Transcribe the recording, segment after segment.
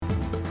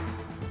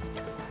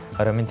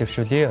Оройн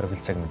дэвшүүлээ оргил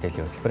цаг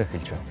мэдээллийн хөтөлбөр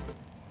эхэлж байна.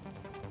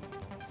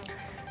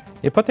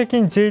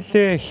 Ипотекийн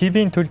зээлээ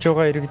хэвийн төлж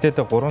байгаа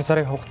иргэдэд 3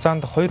 сарын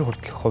хугацаанд 2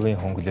 хүртэлх хувийн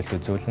хөнгөлөлт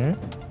үзүүлнэ.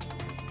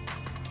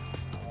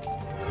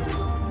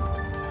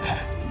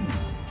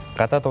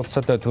 Гадаад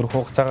улсад төрөх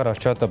хугацаагаар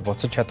очиод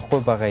буцаж чадахгүй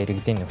байгаа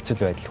иргэдийн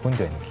нөхцөл байдал хүнд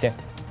байна гэлээ.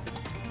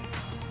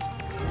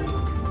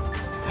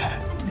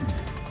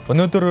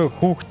 Өнөөдөр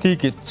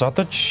хүүхдийг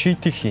зодож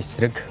шийдэх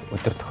эсрэг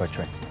өдөр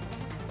тохиож байна.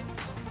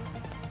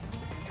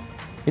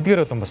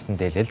 Эдгээр болон бусдын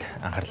дээлэл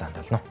анхаарлаа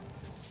хандуулна.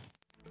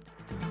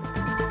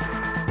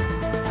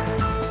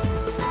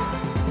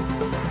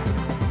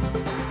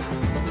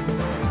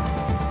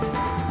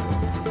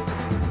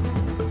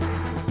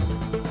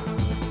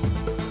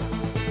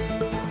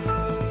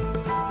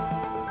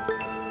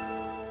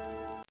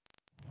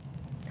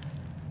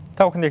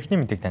 Та бүхэнд эхний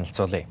мэдээг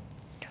танилцуулъя.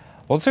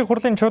 Улсын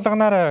хурлын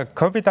чуулганаар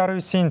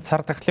COVID-19-ийн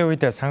цар тахлын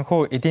үед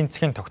санхүү эдийн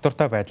засгийн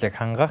тогтвортой байдлыг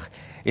хангах,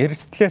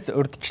 эрсдлээс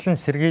урьдчилан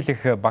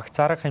сэргийлэх багц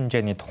арга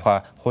хэмжээний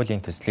тухай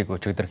хуулийн төслийг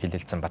өчигдөр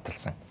хэлэлцэн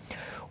баталсан.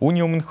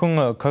 Үүний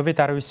өмнөхөн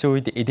COVID-19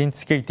 үед эдийн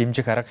засгийг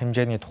дэмжих арга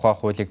хэмжээний тухай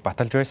хуулийг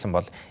баталж байсан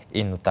бол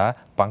энэ удаа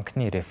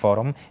банкны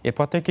реформ,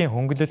 ипотекийн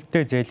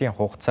хөнгөлөлттэй зээлийн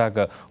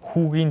хугацааг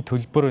хүүгийн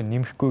төлбөр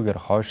нэмэхгүйгээр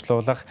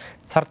хойшлуулах,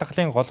 цар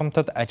тахлын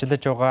голомтод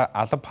ажиллаж байгаа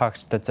алба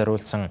хаагчдад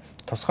зориулсан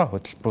тусгай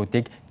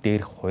хөтөлбөрүүдийг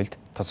дээрх хуульд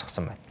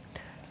тусгасан байна.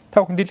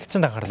 Та бүхэн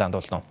дэлгэцэн анхаарлаа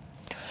хандуулна уу?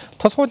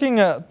 Тус хуулийн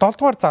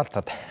 7-дугаар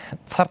заалтад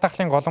цар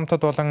тахлын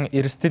голомтод болон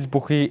эрсдэл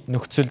бүхий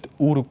нөхцөлд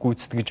үүрэг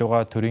гүйцэтгэж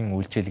байгаа төрийн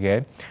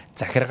үйлчилгээ,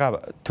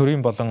 захиргаа төрийн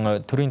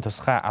болон төрийн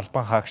тусгай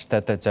албан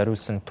хаагчдад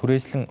зориулсан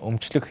түрээслэн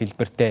өмчлөх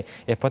хэлбэртэй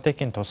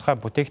ипотекийн тусгай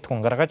бүтээгдэхүүн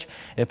гаргаж,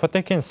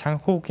 ипотекийн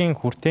санхүүгийн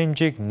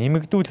хүртээмжийг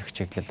нэмэгдүүлэх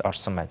чиглэл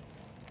орсон байна.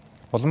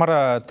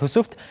 Улмаар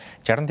төсөвт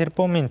 60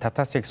 тэрбумын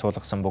татаасыг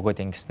суулгасан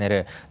бөгөөд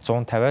ингэснээр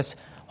 150-аас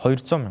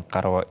 200 мянга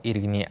гаруй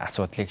иргэний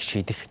асуудлыг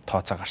шийдэх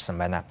тооцоо гарсан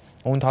байна.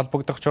 Үүнд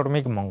холбогдох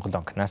журмыг Монгол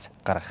банкнаас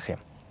гаргах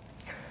юм.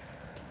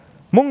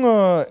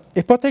 Мөн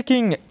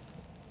ипотекийн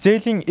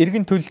зээлийн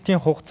эргэн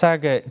төлөлтийн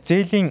хугацааг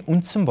зээлийн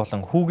үндсэн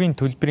болон хүүгийн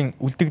төлбөрийн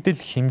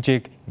үлдэгдэл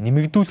хэмжээг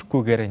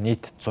нэмэгдүүлэхгүйгээр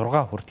нийт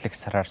 6 хүртэлх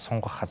сараар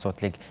сунгах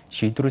асуудлыг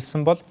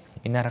шийдвэрлсэн бол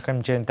энэ арга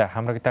хэмжээнд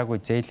хамрагдаагүй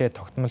зээлээ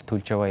тогтмол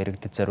төлж яваа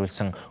иргэдэд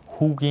зориулсан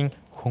хүүгийн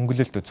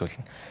хөнгөлөлт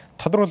үзүүлнэ.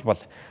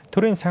 Тодорхойлбол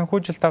төрийн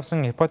санхүүжилт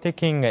авсан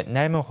ипотекийн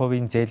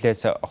 8%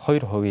 зээлээс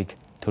 2%-ийг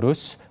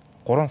төрөөс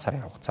 3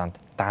 сарын хугацаанд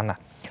даана.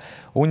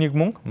 Үүнийг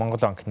мөн Монгол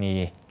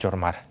банкны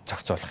журмаар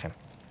зохицуулах юм.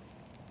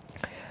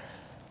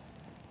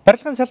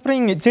 Барилгын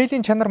салбарын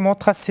зээлийн чанар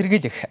муутахаас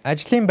сэргийлэх,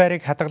 ажлын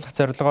байрыг хадгалах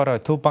зорилгоор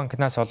Төв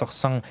банкнаас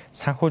олгосон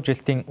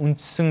санхүүжилтийн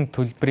үндсэн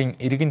төлбөрийн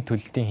эргэн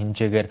төлөлтийн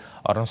хэмжээгээр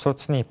орон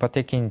сууцны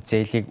ипотекийн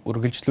зээлийг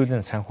үргэлжлүүлэн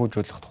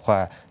санхүүжүүлэх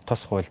тухай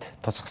тус хуульд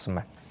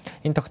тусгасан байна.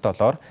 Энэ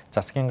тогтоолоор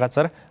засгийн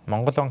газар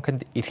Монгол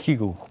банкнд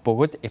эрхийг өгөх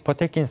бөгөөд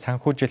ипотекийн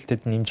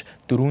санхүүжилтэд нэмж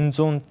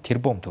 400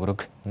 тэрбум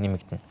төгрөг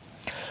нэмэгдэнэ.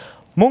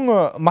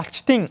 Мөн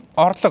малчтын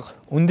орлого,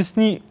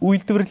 үндэсний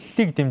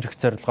үйлдвэрлэлийг дэмжих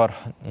зорилгоор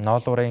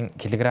ноолуурын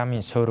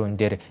килограммын суур үн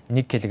дээр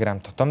 1 кг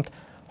тутамд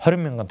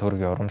 20 мянган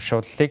төгрөгийн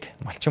урамшууллыг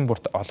малчин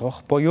бүрт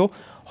олгох буюу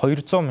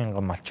 200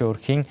 мянган малчин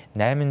өрхийн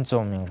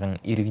 800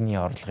 мянган иргэний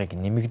орлогыг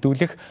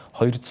нэмэгдүүлэх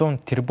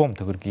 200 тэрбум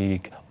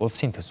төгрөгийг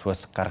улсын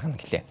төсвөөс гаргана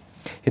гэлээ.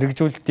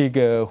 Хэрэгжүүлэлтийг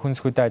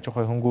хүнс хөдөө аж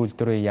ахуй хөнгөн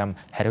үйлдвэрийн яам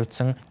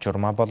хариуцсан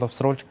журмаа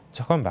боловсруулж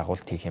зохион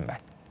байгуулалт хийх юм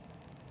байна.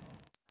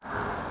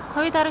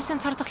 COVID-19-ийн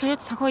цар тахлын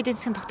үед санхүү эдийн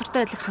засгийн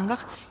тогтвортой байдлыг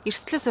хангах,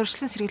 эрсдлээс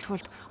урьдчилан сэргийлэх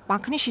үйлд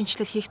банкны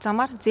шинжилэл хийх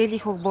замаар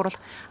зээлийн хөвөг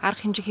бууруулах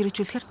арга хэмжээг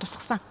хэрэгжүүлэхээр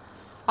тусгасан.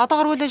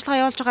 Одоогоор үйл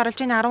ажиллагаа явуулж байгаа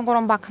арилжааны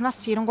 13 банкнаас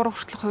 93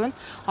 хүртэлх хувь нь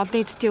олон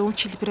эддийн өмч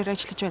хэлбэрээр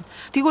ажиллаж байна.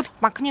 Тэгвэл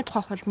банкны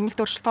тухай хуульд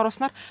нэмэлт өөрчлөлт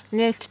оруулснаар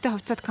нээлттэй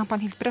хувьцаат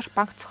компани хэлбэрээр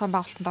банк зохион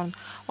байгуулалтанд орно.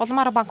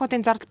 Улмаар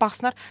банкуудын зардал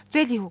багаснаар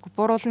зээлийн хөвөг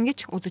бууруулна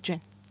гэж үзэж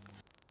байна.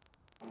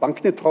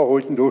 Банкны тухай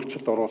хуулинд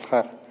өөрчлөлт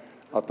оруулахаар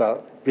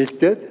одоо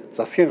бэлдээд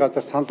засгийн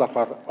газар санал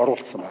авахар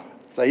оруулсан байна.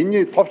 За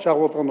энэний товч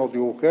агуулга нь бол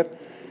юу гэхээр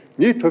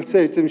нийт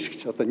хувьцаа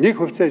эзэмшигч одоо нэг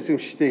хувьцаа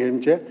эзэмшигчдийн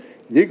хэмжээ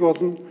нэг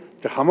болон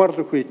тэр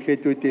хамаарлахгүй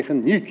этгээдүүдийнх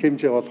нь нийт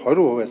хэмжээ бол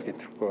 20%-аас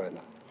гэдэггүй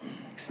байна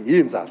гэсэн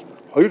ийм заалт.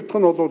 Хоёр дахь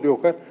нь бол юу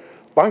гэхээр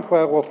банк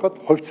байгуулахад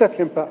хувьцаат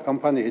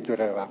компани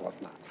хэлбэрээр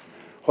байгуулна.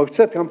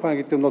 Хувьцаат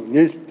компани гэдэг нь бол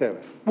нээлттэй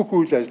байна. Бүх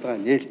үйл ажиллагаа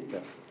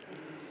нээлттэй.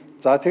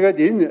 За тэгээд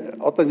энэ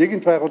одоо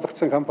нэгэнт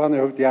байгуулагдсан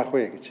компанийн хувьд яах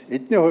вэ гэж.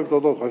 Эдний хувьд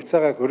бол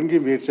хувьцаагаа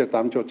хөрөнгийн биржээр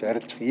дамжуулж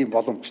арилжах ийм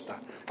боломжтой.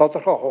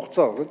 Тодорхой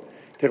хугацаа өгнө.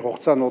 Тэр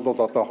хугацаа нь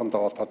бол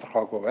одоохондоо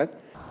тодорхойгүй байна.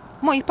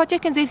 Мөн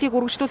ипотекийн зээлийг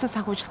үргэлжлүүлэн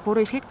санхүүжлэх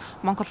бүрэн эрхийг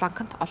Монгол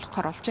банкнд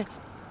олгохоор болжээ.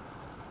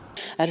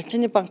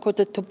 Арилжааны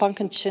банкудад Төв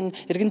банкын жишээ нь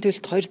эргэн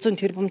төлөлт 200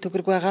 тэрбум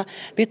төгрөг байгаа.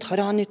 Бид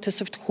 20 оны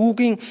төсөвт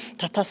хүүгийн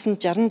татаас нь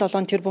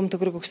 67 тэрбум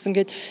төгрөг өгсөн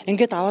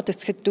ингээд аваад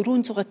үцхэд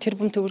 400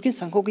 тэрбум төгрөгийн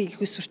санхүүгийн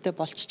их усвэртэй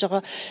болчихж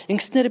байгаа.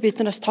 Ингэснээр бид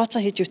нараас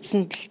тооцоо хийж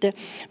үтсэн дэлтэй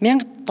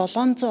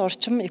 1700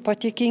 орчим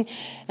ипотекийн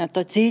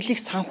одоо зээлийг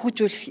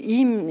санхүүжүүлэх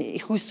ийм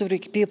их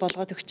усврыг бий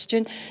болгоод өгчөж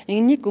байна.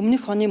 Энийг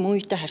өмнөх оны мөн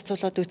үетэй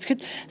харьцуулаад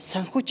үцхэд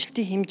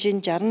санхүүжилтийн хэмжээ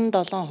нь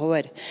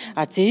 67%-аар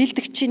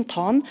зээлдэгчийн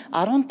тоон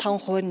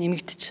 15%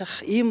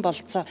 нэмэгдчих ийм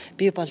бололцоо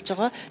бий болж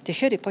байгаа.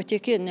 Тэгэхээр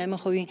ипотекийн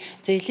 8%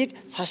 зээлийг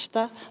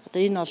цаашдаа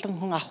одоо энэ олон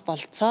хүн авах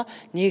бололцоо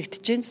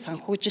нээгдэж гин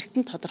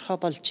санхүүжилтэн тодорхой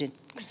болж гин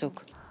гэсэн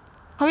үг.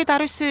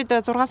 COVID-19 үед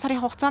 6 сарын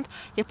хугацаанд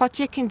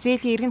ипотекийн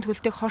зээлийн эргэн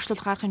төлөлтийг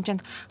хойшлуулах арга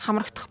хэмжээнд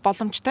хамрагдах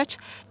боломжтой ч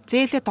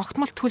зээлээ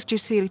тогтмол төлж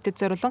ирсэн иргэдэд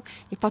зориулан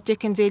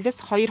ипотекийн зээлээс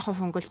 2%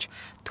 хөнгөлж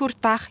төр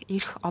даах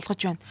эрх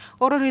олгож байна.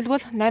 Өөрөөр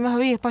хэлбэл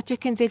 8%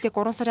 ипотекийн зээлийг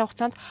 3 сарын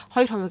хугацаанд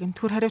 2%-ыг нь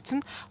төр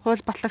хариуцсан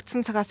хууль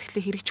батлагдсан цагаас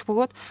эхлэх хэрэгжих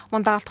бөгөөд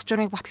мөн дагалдах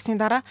журмыг баталсны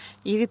дараа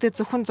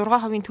иргэдэд зөвхөн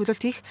 6%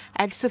 төлөлт хийх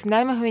аль эсвэл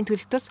 8%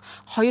 төлөлтөөс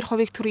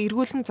 2%-ыг төр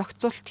эргүүлэн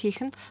зохицуулалт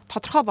хийх нь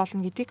тодорхой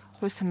болно гэдгийг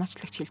хууль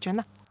санаачлагч хэлж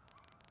байна.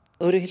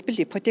 Өөрөөр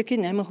хэлбэл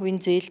ипотекийн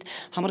 8% зээлд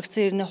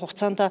хамрагдсан эртний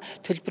хугацаанд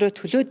төлбөрөө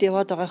төлөөд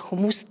яваад байгаа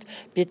хүмүүст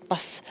бид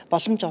бас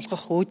боломж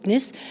олгох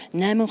үүднээс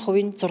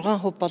 8%-ийн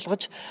 6%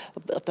 болгож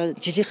одоо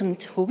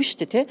жилийнхэнд хөгөн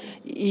шүү дээ,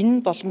 энэ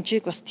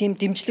боломжийг бас тийм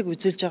дэмжлэг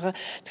үзүүлж байгаа.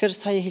 Тэгэхээр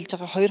сая хэлж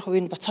байгаа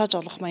 2%-ийг буцааж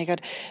олгох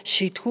маягаар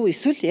шийдэх үү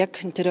эсвэл яг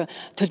тэр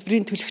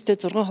төлбөрийн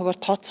төлөхтэй 6%-аар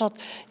тооцоод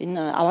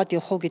энэ аваад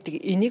явах уу гэдэг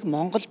энийг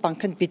Монгол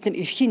банкнд бид нар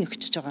эрхийг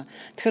өгчөж байгаа.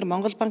 Тэгэхээр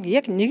Монгол банк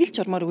яг нэг л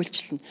журмаар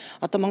үйлчилнэ.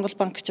 Одоо Монгол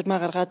банк журмаа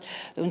гаргаад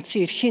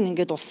үндсэн эрхийг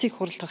ингээд улсын их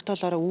хурл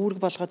тогтоолоороо үүрэг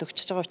болгоод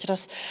өгчөж байгаа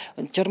учраас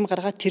журам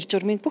гаргаад тэр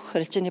журмыг бүх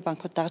арилжааны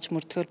банкуд дагаж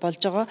мөрдөхөр болж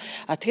байгаа.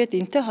 Тэгээд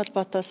энтэй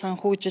холбоотой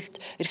санхүүжилт,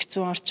 эрх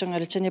зүйн орчин,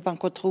 арилжааны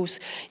банкуудын үүс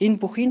энэ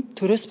бүхийг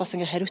төрөөс бас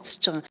ингээд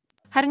хариуцж байгаа.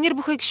 Харин нэр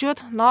бүхий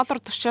гишүүд ноолор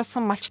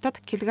тушаасан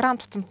малчтад килограмм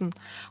тутамд нь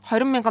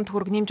 20 мянган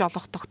төгрөг нэмж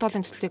олгох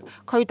тогтоолын төслийг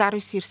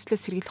COVID-19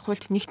 эрсдлээс сэргийлэх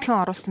хуульд нэгтгэн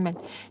оруулсан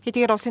байна.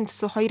 Хэдийгээр улсын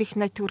төсөв 2 их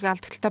найт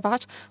төгрөгийн алдагталтай байгаа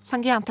ч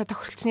сангийн амтаа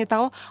тохиролцсны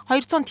дагуу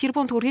 200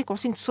 тэрбум төгрөгийг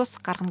улсын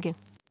төсвөөс гаргана гэв.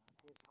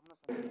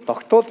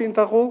 Тогтоолын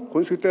дагуу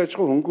хүнс хөдөө аж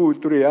ахуйн хөнгөн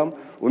үйлдвэрийн яам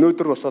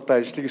өнөөдөр бас одоо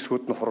ажлыг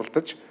сүйд нь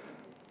хуралдаж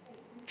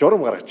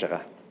журам гаргаж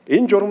байгаа.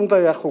 Энэ журамдаа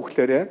яах вэ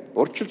гэхээр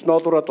урьдчилж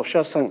ноолуураа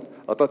тушаасан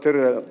одоо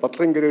тэр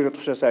бодлогын гэрээр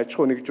тушаасан аж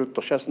ахуй нэгжүүд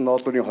тушаасан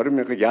ноолуурын 20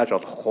 мянгаыг яаж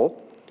олгох вэ?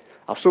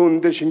 Авсан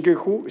үнэндээ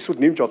шингээх үү эсвэл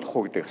нэмж олгох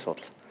уу гэдэг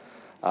асуудал.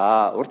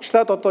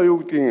 Урьдчилаад одоо юу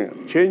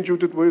гэдгийг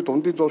чэнжүүдэд буюу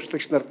дундын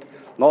зуршлагч нарт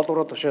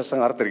ноолуураа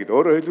тушаасан ард иргэд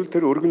өөрөөр хэлбэл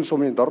тэр өргөн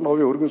сумын дорн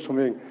хувийн өргөн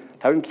сумын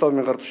 57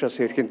 мянгаар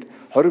тушаасан эрхэнд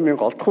 20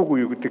 мянга олдох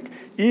уугүй юу гэдэг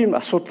ийм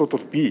асуудлууд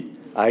бол бий.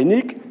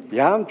 Энийг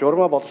яам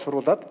журмаа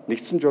боловсруулад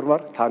нэгдсэн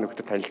журмаар та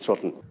бүхэнд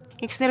танилцуулна.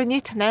 Ингэснээр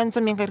нийт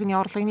 800 мянган иргэний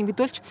орлогыг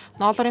нэмэгдүүлж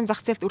ноолорын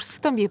зах зээлд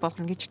өрсөлдөөн бий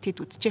болгоно гэж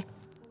тэд үзжээ.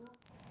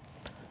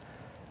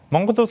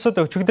 Монгол улсад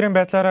өчигдрийн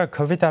байдлаараа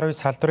COVID-19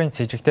 салдварын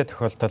сэжигтэй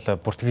тохиолдол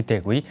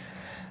бүртгэгдээгүй.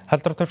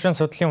 Халдвар төвчин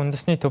судлалын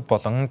үндэсний төв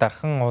болон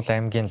Дархан уул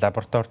аймгийн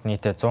лабораторид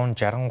нийт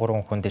 163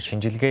 хүнд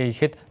шинжилгээ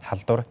хийхэд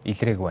халдвар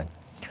илрээгүй байна.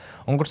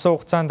 Өнгөрсөн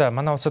хугацаанд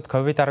манай улсад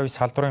COVID-19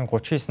 салдварын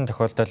 39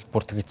 тохиолдол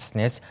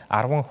бүртгэгдсэнээс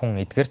 10 хүн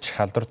эдгэрч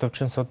халдвар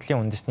төвчин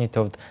судлалын үндэсний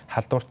төвд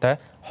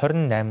халдвартай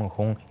 28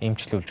 хүн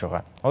эмчлүүлж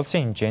байгаа.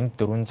 Улсын хэмжээнд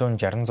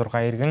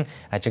 466 иргэн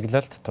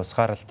ажиглалт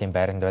тусгаарлалтын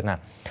байранд байна.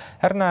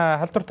 Харин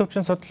халдвар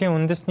төвчин судлалын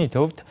үндэсний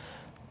төвд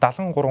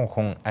 73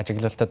 хүн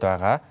ажиглалтад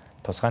байгаа.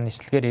 Тусгай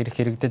нислэгээр ирэх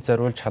иргэдэд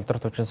зориулж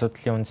халдвар төвчин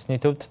судлалын үндэсний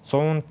төвд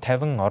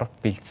 150 ор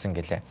бэлдсэн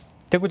гэлээ.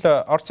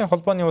 Тэгвэл Оросын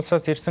холбооны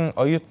улсаас ирсэн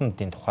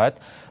оюутнуудын тухайд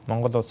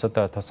Монгол улсад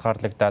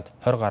тусгаарлагдаад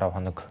 20 гаруй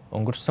хоног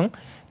өнгөрсөн.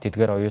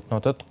 Тэдгээр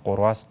оюутнуудад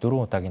 3-аас 4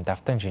 удаагийн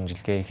давтан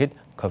шинжилгээ хийхэд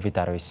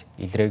COVID-19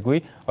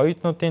 илрээгүй.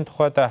 Оюутнуудын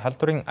тухайд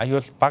халдварын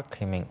аюул бага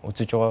хэмээн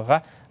үзэж байгаагаа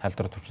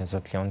халдвар төвчин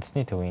судлалын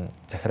үндэсний төвийн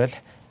захирал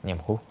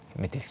нэмхүү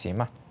мэдээлсэн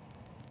юм а.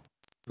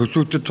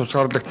 Төсөвдөд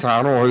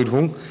тусгаарлагдсан 12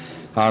 хүн,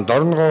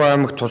 Дорногов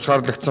аймагт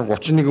тусгаарлагдсан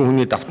 31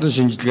 хүний давтан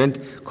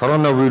шинжилгээнд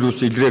коронавирус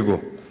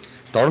илрээгүй.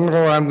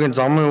 Дорногов аймгийн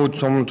замын үд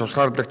суманд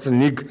тусгаарлагдсан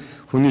 1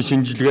 хүний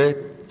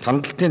шинжилгээ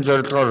тандалтын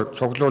зорилгоор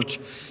цуглуулж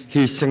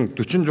хийсэн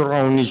 46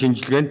 хүний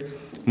шинжилгээнд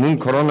мөн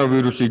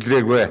коронавирус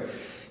илрээгүй.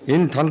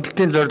 Энэ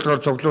тандалтын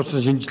зорилгоор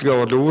цуглуулсан шинжилгээ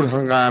бол Өвөр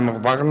ханган аймаг,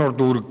 Багнуур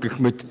дүүрэг гэх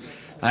мэт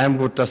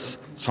аймагуудаас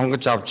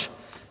сонгож авч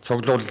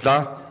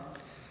цуглууллаа.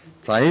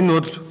 За энэ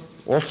бол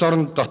улс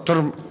орон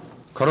дотор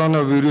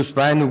коронавирус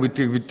байна уу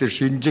гэдгийг бид нар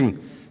шинжин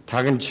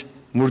тагнаж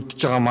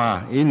мөрдөж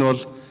байгаамаа. Энэ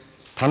бол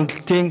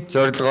тандалтын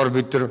зорилгоор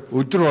бид нар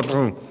өдөр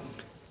болгон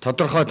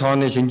тодорхой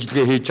тооны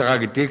шинжилгээ хийж байгаа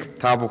гэдгийг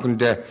та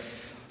бүхэндээ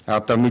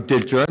одоо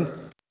мэдээлж байна.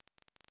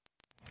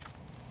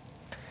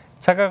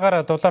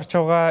 Цагаагаар дулаарч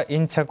байгаа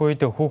энэ цаг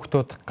үед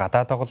хүүхдүүд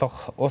гадаа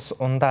тоглох, ус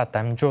ундаа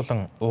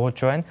дамжуулан ууж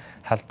байна.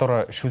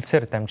 Халдвар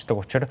шүлсээр дамждаг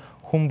учраас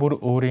хүн бүр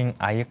өөрийн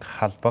аяг,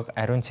 халбаг,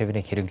 ариун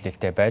цэврийн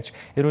хэрэглэлтэй байж,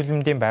 эрүүл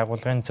мэндийн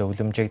байгууллагын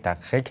зөвлөмжийг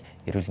дагахыг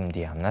эрүүл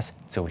мэндийн яамнаас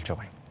зөвлөж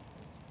байгаа юм.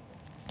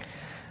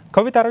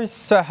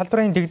 COVID-19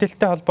 халдварын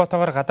дэгдэлттэй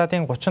холбоотойгоор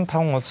гадаадын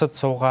 35 улсад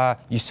суугаа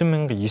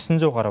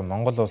 9900 гаруй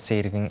Монгол улсын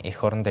иргэн эх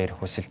орондоо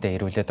ирэх хүсэлтэд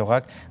ирүүлээд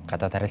байгааг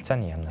гадаад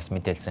харилцааны яамнаас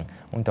мэдээлсэн.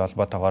 Үүнтэй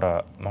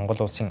холбоотойгоор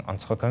Монгол улсын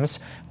онцгой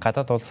комисс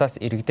гадаад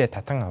улсаас иргэдээ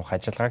татан авах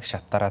ажиллагааг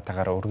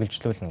шатдараатаагаар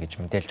үргэлжлүүлнэ гэж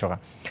мэдээлж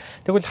байгаа.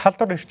 Тэгвэл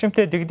халдвар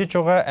эрчимтэй дэгдэж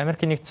байгаа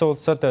Америк нэгдсэн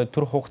улсад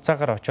түр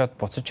хугацаагаар очиод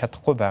буцаж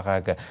чадахгүй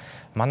байгааг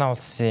манай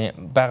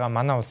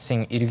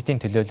улсын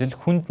иргэдийн төлөөлөл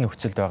хүнд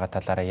нөхцөлд байгаа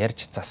талаараа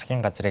ярьж засгийн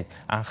газрыг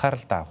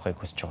анхааралтай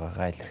авахыг хүсэж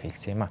байгаагаа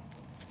илэрхийлсэн юм а.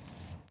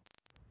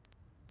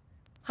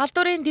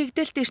 Халдварын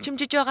дэгдэлт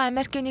эрчимжиж байгаа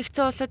Америкийн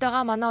нэгдсэн улсад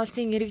байгаа манай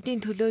улсын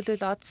иргэдийн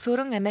төлөөлөл од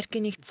сүрэн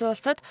Америкийн нэгдсэн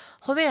улсад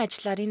хувийн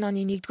ажлаар энэ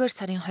оны 1-р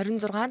сарын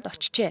 26-нд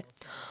очжээ.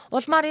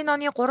 Улмаар энэ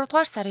оны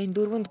 3-р сарын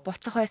 4-нд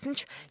буцах байсан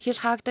ч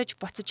хил хаагдаж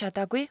буцаж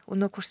чадаагүй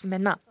өнөөг хүрсэн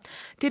байна.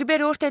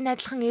 Тэрээр өөртөө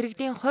найдлахын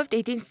иргэдийн хувьд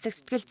эдийн засаг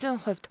сэтгэл зүйн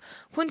хувьд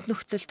хүнд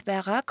нөхцөлд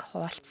байгааг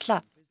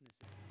хуваалцлаа.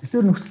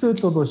 Тэгэхээр нөхцөл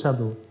байдал бол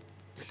шал өөр.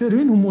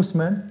 Тэгэхээр энэ хүмүүс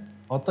маань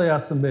одоо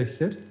яасан бэ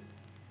гэхээр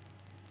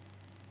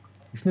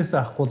эхнээсээ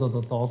авахгүй бол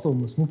одоо олон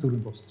хүмүүс мөнгө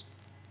төрөнд дуусчих.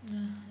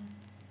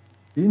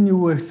 Энэ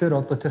юу вэ гэхээр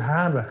одоо тэр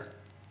хаана байх?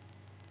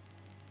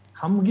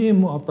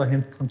 Хамгийн одоо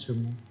хямдхан ч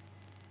юм уу.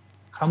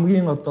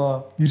 Хамгийн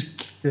одоо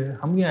эрсдэлтэй,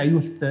 хамгийн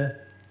аюултай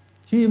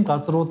тийм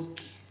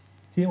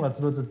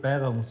газруудад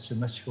байгаа хүмүүс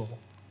чинь маш их байгаа.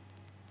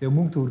 Тэгээ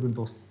мөнгө төрөнд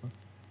дууссан.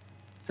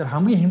 Тэгэхээр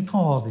хамгийн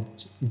хямдхан хоол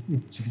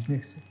идэж эхэлнэ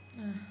гэсэн.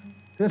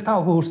 Тэгэл та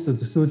бүхэн өөрсдөө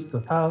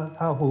төсөөлдөө.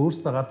 Та бүхэн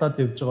өөрсдөө гадаад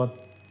явж байгаад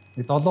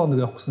 7 хоног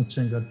явах гэсэн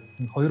чинь ингээд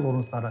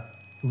 2-3 сараа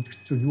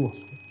төвжигчүүл юу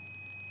болох вэ?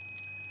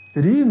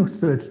 Тэр ийм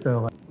нөхцөл байдалтай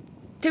байгаа.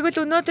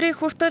 Тэгвэл өнөөдрийн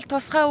хүртэл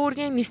тусгай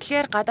үүргийн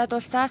нислэгээр гадаад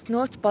улсаас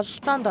нөөц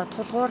бололцоонд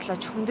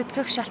тулгуурлаж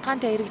хүндэтгэх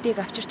шалтгаантай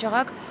иргэдийг авчирч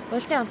байгааг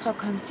Улсын онцгой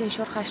комиссийн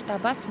шуурхай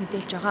штабаас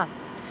мэдээлж байгаа.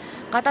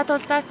 Гадаад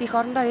улсаас их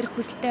орондоо ирэх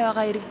хүсэлтэй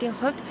байгаа иргэдийн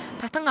хувьд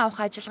татан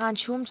авах ажиллагаанд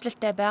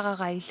шүүмжлэлтэй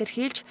байгаагаа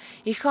илэрхийлж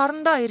их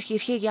орондоо ирэх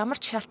эрхийг ямар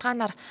ч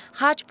шалтгаанаар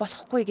хааж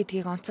болохгүй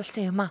гэдгийг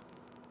онцолсон юм а.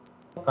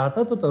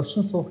 Гадаадд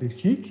оршин суух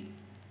эрхийг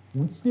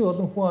үндэсний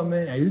олон хүн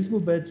амын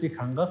аюулгүй байдлыг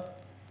хангах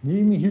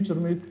нийгмийн хэв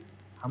журмыг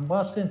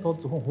хамгаалахын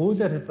тулд зөвхөн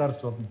хуулиар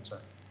хязгаарлаж болно гэж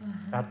байна.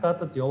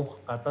 Гадаадд явах,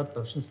 гадаадд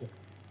оршин суух.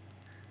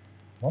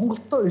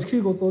 Монголдо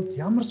эрхийг бол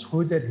ямар ч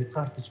хуулиар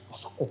хязгаарлаж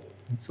болохгүй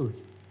үндсэн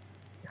хууль.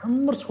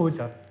 Ямар ч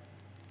хуулиар.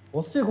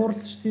 Улсын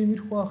хурлч тийм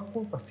эрх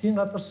байхгүй, засгийн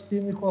газарч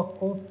тийм эрх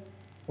байхгүй,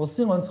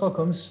 улсын онцгой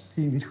комисс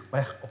тийм эрх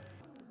байхгүй.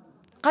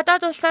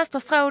 Гадаад улсаас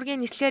тусгай үүргийн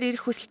нислэгээр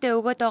ирэх хүсэлтэд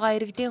өгөөд байгаа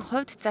иргэдийн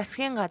хувьд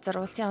засгийн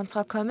газар, улсын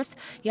онцгой комисс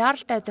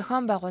яаралтай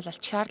зохион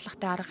байгуулалт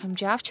шаардлагатай арга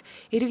хэмжээ авч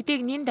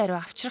иргэдийг нин даруй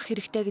авчрах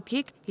хэрэгтэй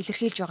гэдгийг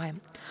илэрхийлж байгаа юм.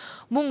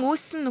 Мөн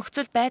үүссэн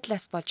нөхцөл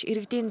байдлаас болж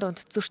иргэдийн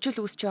дунд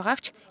зөрчил үүсэж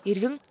байгаагч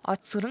иргэн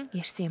од сүрэн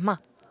ярьсан юм а.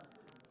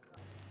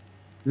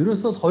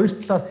 Ерөөсөө хоёр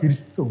талаас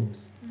хэрэлдсэн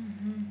хүмүүс.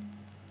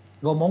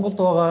 Нөгөө Монголд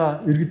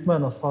байгаа иргэд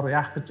маань болохоор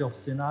яах гэж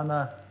явсан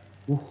наана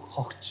бүх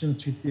хогчин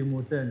ч гэдэг юм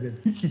уу те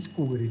ингээд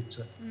хэлэхгүйгээр хэлж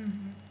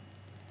байгаа.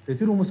 Тэгээ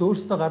тэр хүмүүс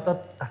өөрсдөө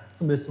гадаад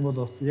гатцсан байсан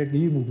бол бас яг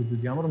ийм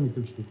үгүүд ямар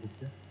мэдвч дүүх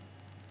вэ?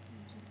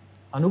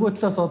 Нөгөө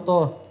талаас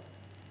одоо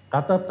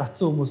гадаад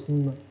гатсан хүмүүс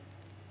нь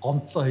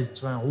гомдлоо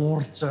хийж байгаа,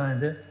 ууралж байгаа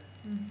юм тий.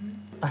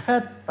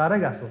 Дахиад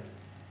дараагийн асуудал.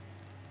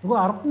 Нөгөө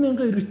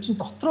 10,000 иргэд чинь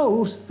дотроо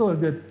өөрсдөө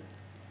ингээд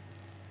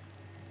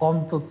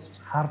гомдод,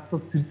 хардад,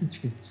 сэрдэж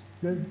хэлж.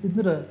 Тэгээд бид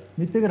нэр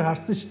мэдээгээр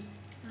харсан шүү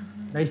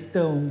дээ.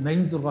 80-тай хүн,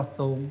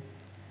 86-тай хүн.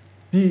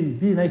 Би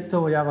 80-тай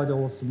хүн яагаад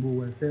явуулсан бүү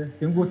вэ тий.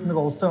 Тэнгүүд нэг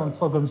улсын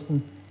онцгой комисс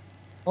нь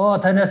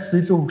танаас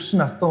илүү хөгшин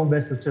настай хүн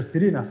байсан учраас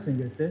тэрийг авсан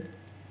гэ тэ.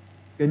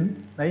 Гэ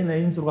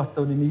 80-86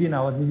 тауны нэгийг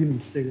аваад нэгийг нь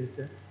үлдээ гэ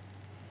тэ.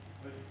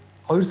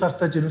 2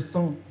 сартаа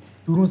жирэмсэн,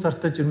 4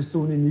 сартаа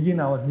жирэмсэн хүний нэгийг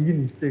аваад нэгийг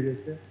нь үлдээ гэ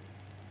тэ.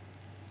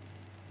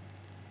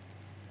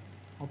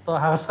 Одоо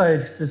хагалгаа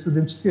хэлгэсэн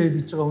эсвэл эмчилгээ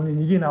хийлгэж байгаа хүний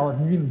нэгийг аваад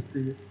нэгийг нь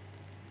үлдээ гэ.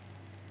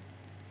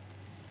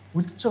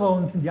 Үлдэж байгаа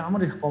хүнд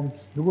ямар их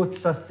гомдол, нөгөө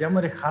талаас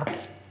ямар их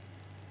хардал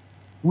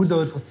үл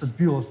ойлголцол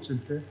бий болж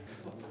байна тэ.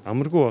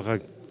 Амаргүй байгаа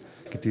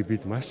гэдгийг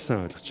бид маш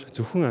сайн ойлгож.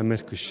 Зөвхөн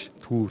Америк биш,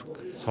 Турк,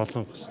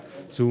 Солонгос,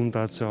 Зүүн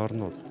Азийн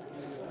орнууд,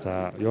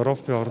 за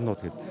Европын орнууд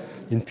гэд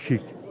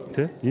энтхийг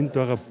тий энд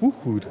байгаа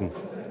бүх иргэн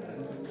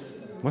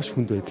маш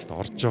хүнд байдалд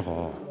орж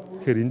байгаа.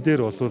 Тэгэхээр энэ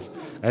дээр бол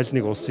аль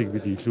нэг улсыг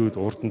бид илүү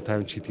урд нь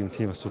тавьж гэдэг юм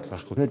тийм асуудал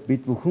байхгүй. Тэгэхээр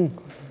бид бүхэн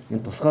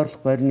энэ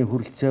тусгаарлах байрны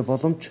хүрэлцээ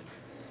боломж,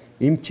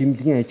 эм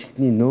чимлэгийн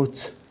ажилтны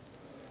нөөц,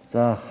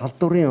 за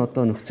халдварын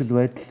одоо нөхцөл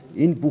байдал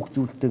энэ бүх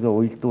зүйлтэйгээ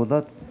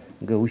уялдуулаад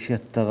ингээ үе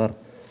шаттайгаар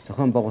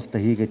зохион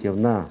байгуулалтаа хийгээд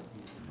явнаа.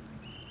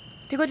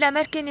 Тэгвэл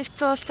Америкийн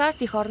нэгдсэн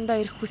улсаас их орондоо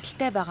ирэх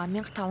хүсэлтэй байгаа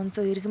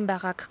 1500 иргэн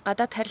байгааг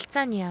гадаад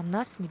харилцааны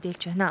яамнаас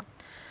мэдээлж байна.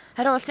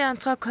 Харин улсын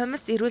онцгой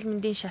комисс эрүүл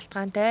мэндийн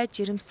шалтгаантай,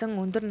 жирэмсэн,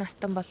 өндөр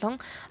настан болон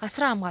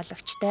асран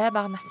хамгаалагчтай,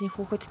 бага насны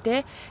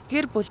хүүхэдтэй,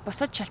 гэр бүл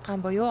босод шалтгаан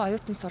буюу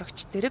оюутан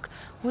сурагч зэрэг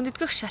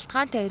хүндэтгэх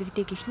шалтгаантай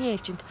иргэдийг эхний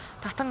ээлжинд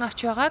татан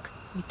авч байгааг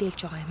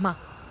мэдээлж байгаа юм а.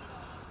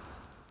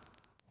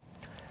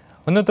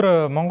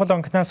 Өнөөдөр Монгол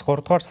банкнаас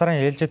 3 дугаар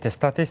сарын ээлжид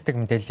статистик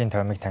мэдээллийн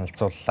томыг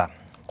танилцууллаа.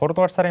 3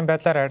 дугаар сарын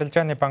байдлаар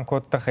арилжааны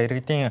банкуд дахь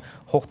иргэдийн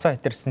хугацаа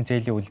хэтэрсэн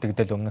зээлийн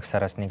үлдэгдэл өмнөх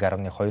сараас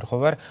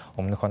 1.2%-аар,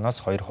 өмнөх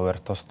оноос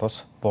 2%-аар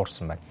тус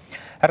буурсан байна.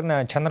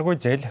 Харин чанаргүй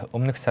зээл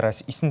өмнөх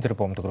сараас 9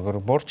 тэрбум төгрөгөөр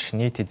буурч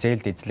нийт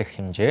зээлд эзлэх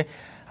хэмжээ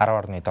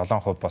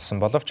 10.7% болсон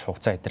боловч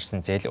хугацаа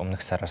хэтэрсэн зээл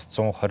өмнөх сараас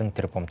 120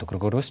 тэрбум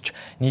төгрөгөөр өсч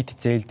нийт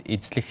зээлд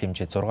эзлэх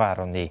хэмжээ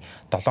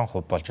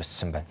 6.7% болж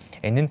өссөн байна.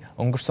 Энэ нь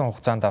өнгөрсөн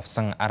хугацаанд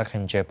авсан арга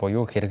хэмжээ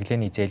буюу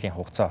хэрэглээний зээлийн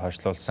хугацаа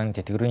хойшлуулсан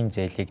тэтгэврийн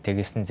зээлийг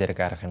тэгэлсэн зэрэг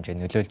арга хэмжээ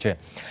нөлөөлжээ.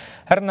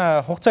 Харин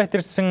хугацаа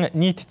хэтэрсэн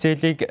нийт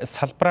зээлийг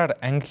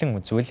салбараар ангилан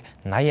үзвэл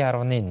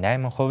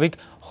 80.8%-ийг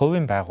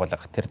хувийн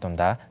байгууллага, тэр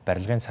дундаа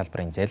барилгын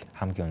салбарын зээл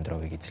хамгийн өндөр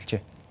хувийг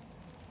эзэлжээ.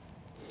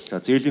 За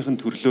зээлийнхэн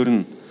төрлөөр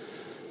нь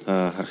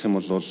харах юм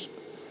бол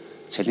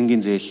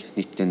цалингийн зээл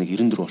нийтдээ нэг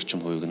 94 орчим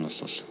хувийг нь бол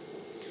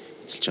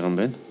эзэлж байгаа юм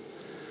байна.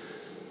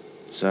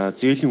 За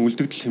зээлийн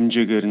үлдэгдэл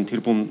хэмжээгээр нь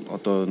тэр бум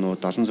одоо нөө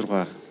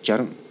 76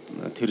 60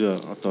 тэр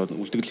одоо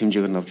үлдэгдэл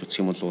хэмжээгээр нь авч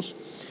үзэх юм бол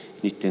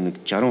нийтдээ нэг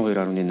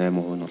 62.8%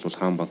 нь бол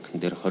хаан банкн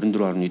дээр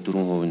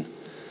 24.4% нь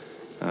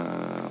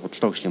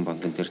худалдаа хөгжлийн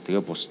банкн дээр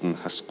тэгээ бусд нь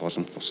хас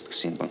голомт бусд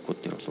гэсэн банкуд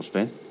дээр бол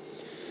байна.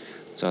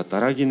 За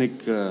дараагийн нэг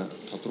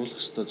тодруулах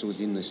ёстой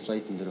зүйл энэ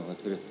слайдн дээр байгаа.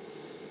 Тэгэхээр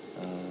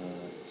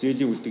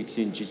зээлийн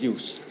үлдэгдлийн жилийн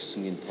өсөлт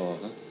гэсэн энэ тоо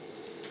байгаа.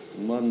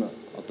 Энэ маань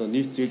одоо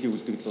нийт зээлийн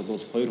үлдэгдэл бол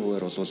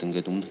 2%-аар бол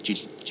ингээд өмнөх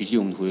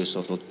жилийн өмнөх үеэс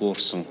бол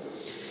буурсан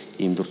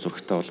ийм дүр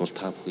зурагтай бол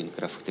та бүхэн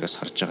график дээрээс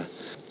харж байгаа.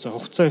 За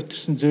хугацаа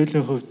хэвтэрсэн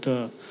зээлийн хувьд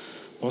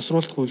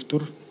босруулах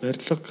үйлдвэр,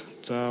 барилга,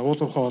 за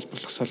уул уурхай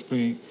олборлох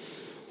салбарын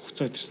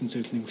хугацаа хэвтэрсэн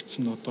зээл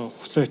нэмэгдсэн одоо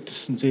хугацаа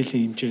хэвтэрсэн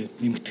зээлийн хэмжээ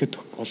нэмэгдэхэд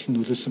гол нь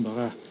нөлөөсөн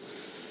байгаа.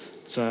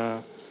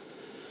 За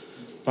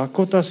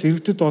банкудаас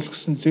иргэдэд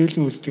олгосон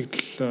зээлийн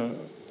үлдэгдэл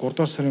 3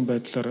 дугаар сарын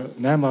байдлаар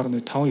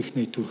 8.5 их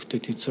найт төгрөгтэй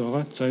тэнцсэн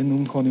байгаа. За энэ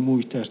өмнөх оны мөн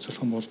үетэй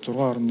харьцуулах юм бол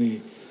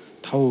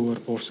 6.5%-аар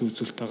буурсан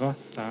үзүүлэлт байгаа.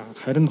 За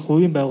харин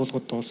хувийн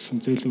байгууллагад олсон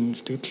зээлийн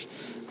үлдэгдэл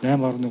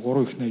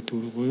 8.3 их найт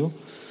төгрөг буюу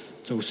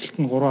за өсөлт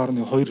нь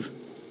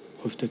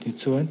 3.2%-тай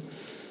тэнцсэн байна.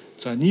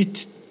 За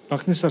нийт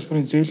банкны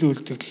салбарын зээлийн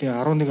үлдэгдлийн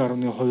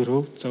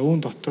 11.2%, за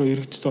үүн дотор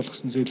иргэдэд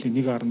олгосон зээлийн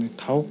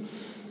 1.5%,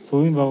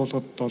 хувийн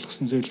байгууллагад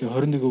олгосон зээлийн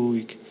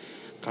 21%-ийг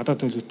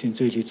гадаад валютын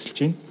зээл эзэлж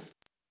байна.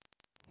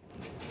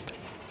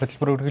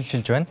 Хөтөлбөр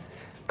үргэлжилж байна.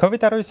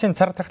 COVID-19-ийн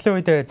цар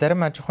тахлын үед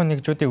зарим аж ахуйн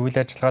нэгжүүдийн үйл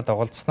ажиллагаанд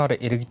оролцсноор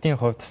иргэдийн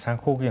хувьд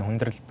санхүүгийн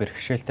хүндрэл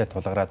бэрхшээлтэй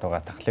тулгараад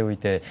байгаа. Тахлын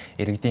үед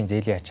иргэдийн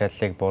зээлийн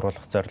ачааллыг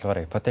бууруулах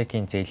зорилгоор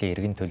ипотекийн зээлийн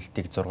эргэн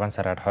төлөлтийг 6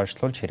 сараар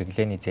хойшлуулж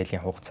хэрэглээний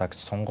зээлийн хугацааг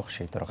сунгах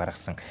шийдвэр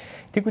гаргасан.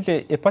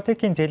 Тэгвэл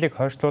ипотекийн зээлийг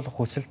хойшлуулах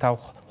хүсэлт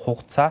авах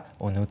хугацаа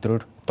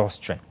өнөөдрөөр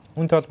дуусч байна.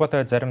 Үүнтэй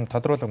холбоотой зарим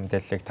тодруулга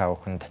мэдээллийг та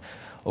бүхэнд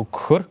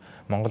өгөхөөр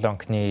Монгол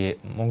банкны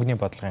мөнгөний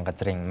бодлогын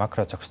газрын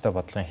макро зохистой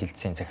бодлогын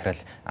хилцээний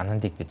захирал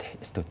Анандыг бид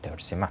студидд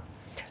урьсан юм а.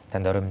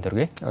 Танд орой мэнд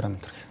хүргэе. Орой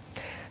мэнд хүргэе.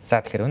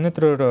 За тэгэхээр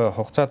өнөөдрөөр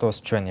хугацаа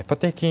дуусч байна.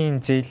 Ипотекийн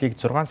зээлийг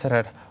 6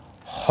 сараар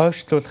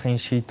хойшлуулахын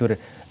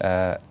шийдвэр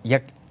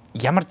яг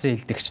ямар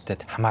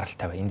зээлдэгчдэд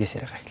хамааралтай вэ? Эндээс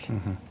яриа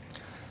эхлэе.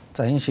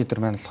 За энэ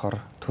шийдвэр маань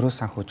болохоор төрөө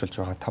санхүүжүүлж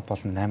байгаа 5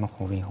 болон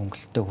 8%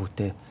 хөнгөлөлтөө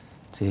хүүтэй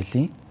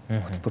зээлийн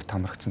хөтөлбөр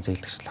хамрагдсан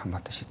зээлдэгчл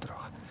хамаатай шийдвэр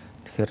байгаа.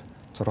 Тэгэхээр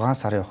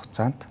 6 сарын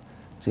хугацаанд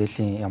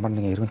зээлийн ямар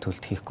нэгэн эргэн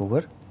төлөлт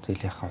хийхгүйгээр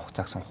зээлийнхаа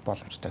хугацааг сонгох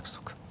боломжтой гэсэн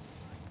үг.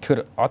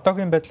 Тэгэхээр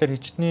одоогийн байдлаар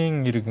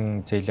хичнээн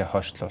эргэн зээлээ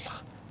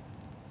хойшлуулах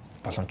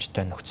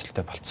боломжтой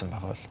нөхцөлтэй болцсон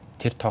байгаа бол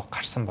тэр тоо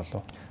гарсан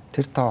болов?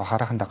 Тэр тоо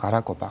харахандаа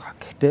гараагүй байгаа.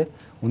 Гэхдээ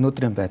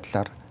өнөөдрийн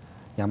байдлаар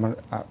ямар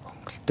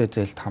хөнгөлөлтөө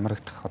зээлд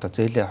хамрагдах одоо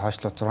зээлээ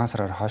хойшлуулах 6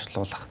 сараар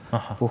хойшлуулах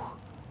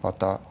бүх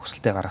одоо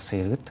хүсэлтэд гаргасан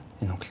иргэд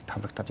энэ хөнгөлөлт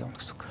хамрагдаад явна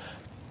гэсэн үг.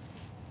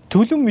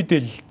 Төлөв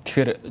мэдээлэл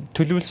тэгэхээр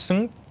төлөвлөсөн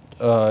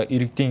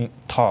иргэдийн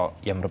тоо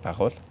ямар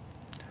байгаа бол?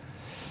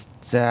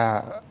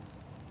 За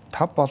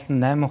 5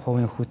 болон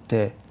 8%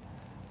 хүүтэй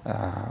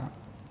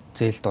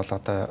зээлд бол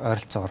одоо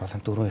ойролцоогоор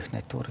 4 их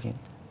найт төгрөгийн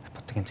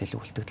ипотекийн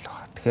зээлийн үлдэгдэл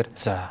байгаа. Тэгэхээр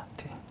за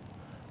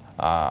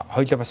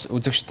хоёулаа бас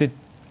үзэгчдэд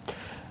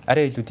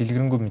арай илүү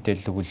дэлгэрэнгүй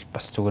мэдээлэл өгвөл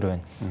бас зүгээр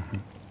байна.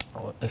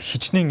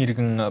 Хичнээн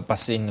иргэн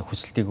бас энэ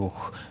хүсэлтийг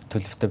өгөх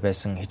төлөвтэй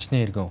байсан,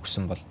 хичнээн иргэн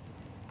өгсөн бол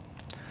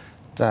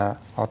за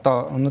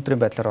одоо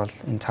өнөөдрийн байдлаар бол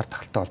энэ цар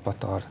тахалтай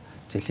холбоотойгоор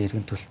зээлийн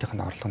эргэн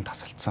төлөлтийн орлогын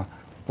тасалдсан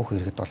бүх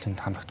иргэд бол энд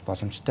хамрагт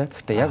боломжтой.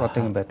 Гэхдээ яг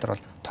одоогийн байдлаар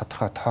бол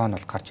тодорхой тоо нь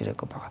бол гарч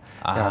ирээгүй байгаа.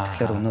 Яг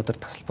тэгэхээр өнөөдөр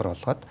тасалбар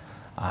болгоод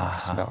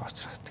авсан байгаа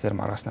учраас тэгэхээр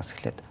маргаснаас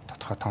эхлээд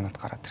тодорхой тоонод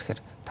гараад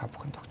ирэхээр та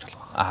бүхэнд өгч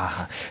болох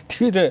байгаа.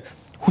 Тэгэхээр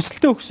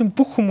хүсэлтээ өгсөн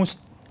бүх хүмүүст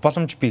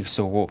боломж бий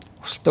гэсэн үг үү?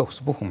 Хүсэлтээ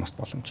өгсөн бүх хүмүүст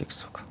боломж бий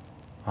гэсэн үг.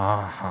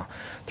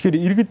 Тэгэхээр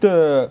иргэд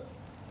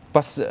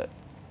бас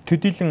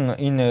төдийлөн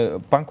энэ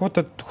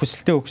банкудад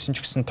хүсэлтээ өгсөн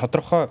ч гэсэн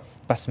тодорхой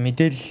бас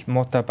мэдээлэл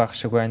муутай байх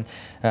шиг байна.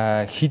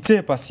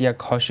 Хизээ бас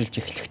яг хойшилж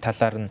эхлэх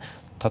талаар нь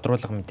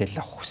тодруулга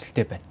мэдээлэл авах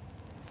хүсэлтэй байна.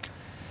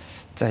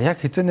 За яг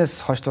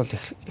хизээнээс хойшлуул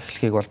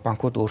эхлэхийг бол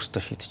банкуд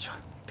өөрсдөө шийдэж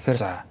байгаа. Тэгэхээр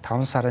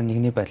 5 сарын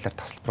 1-ний байдлаар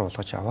тасалбар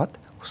болгож аваад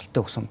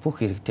хүсэлтээ өгсөн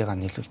бүх иргэдийгээ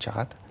нийлүүлж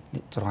агаад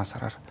 6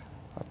 сараар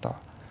одоо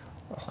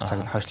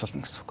хугацааг нь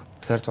хойшлуулна гэсэн үг.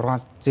 Тэгэхээр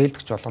 6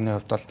 зээлдэгч болгоны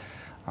хувьд бол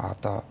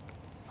одоо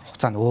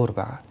хугацаа нь өөр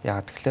байгаа.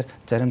 Яагаад тэгэхээр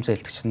зарим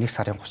зээлдэгч 1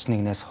 сарын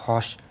 31-ээс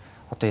хойш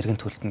одоо эргэн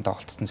төлөлтөнд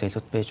олцсон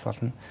зээлүүд байж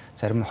болно.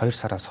 Зарим нь 2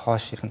 сараас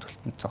хойш эргэн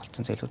төлөлтөнд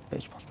олцсон зээлүүд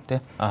байж болно тий.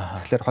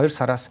 Тэгэхээр 2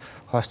 сараас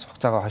хойш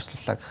хугацаагаа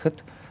хойшлууллаа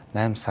гэхэд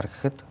 8 сар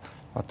гэхэд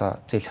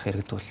одоо зээлийнх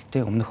эргэн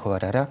төлөлтийн өмнөх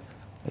хуваараараа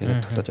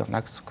эргэн төлөлтөд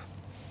явна гэсэн үг.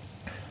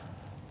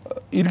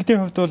 Иргэдийн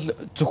хувьд бол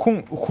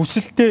зөвхөн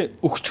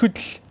хүсэлтээ өгчхөд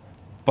л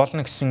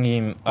болно гэсэн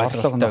ийм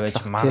ойлголттой байж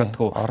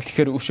магадгүй.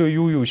 Тэгэхээр өшөө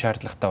юу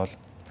шаардлагатай бол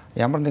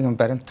ямар нэгэн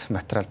баримт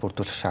материал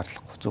бүрдүүлэх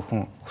шаардлагагүй.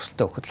 Зөвхөн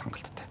хүсэлтээ өгөхөд л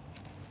хангалттай.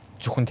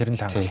 Зөвхөн тэр нь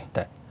л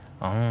хангалттай.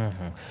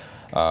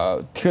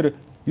 Тэгэхээр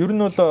ер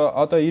нь бол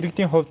одоо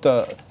иргэдийн хувьд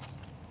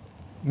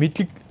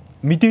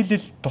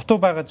мэдээлэл дутуу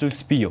байгаа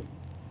зүйлс бий юу?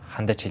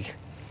 Хандаж хэлэх.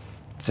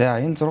 За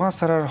энэ 6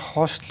 сараар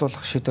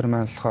хойшлуулах шийдвэр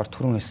маань болохоор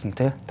түрүүн хэлсэн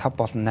те 5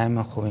 болон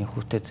 8%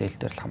 хүүтэй зээл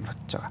дээр л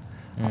хамрагдаж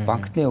байгаа.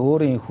 Банкны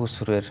өөрийн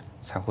хүүсвэрээр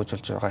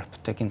санхүүжүүлж байгаа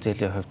ипотекийн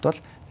зээлийн хувьд бол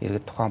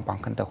иргэд тухайн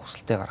банкндаа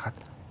хүсэлтээ гаргаад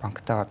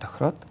банктайгаа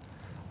тохироод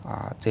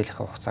зээлийн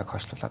хугацааг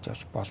хойшлуулад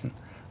явж болно.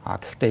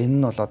 Гэхдээ энэ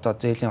нь бол одоо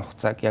зээлийн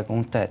хугацааг яг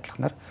үнэтэй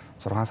адилханаар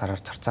 6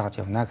 сараар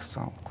зарцаагаад явна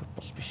гэсэн үг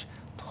бол биш.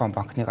 Тухайн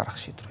банкны гаргах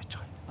шийдвэр байж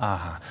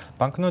байгаа.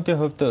 Банкнуудын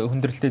хувьд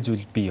хүндрэлтэй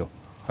зүйл бий юу?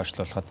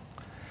 Хойшлуулахад.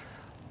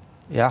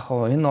 Яг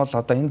нь энэ бол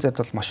одоо энэ зэд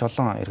бол маш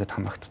олон иргэд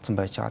хамрагдсан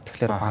байж байгаа.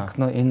 Тэгэхээр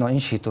банкнууд энэ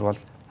шийдвэр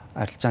бол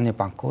арилжааны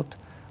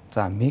банкуд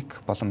за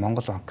МИГ болон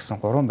Монгол банк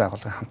гэсэн 3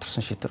 байгууллагын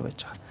хамтарсан шийдвэр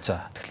байж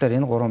байгаа. Тэгэхээр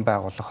энэ 3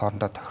 байгууллага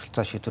хоорондоо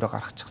тохиролцоо шийдвэрээ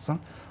гаргачихсан.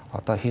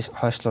 Одоо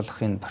хойшлуулах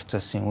энэ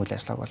процессын үйл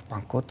ажиллагааг бол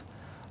банкуд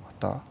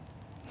одоо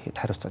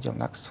хариуцаад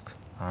явна гэсэн үг.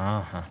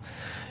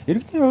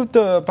 Иргэдийн хувьд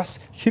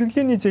бас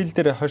хэрэглээний зээл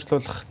дээр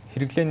хойшлуулах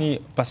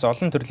хэрэглээний бас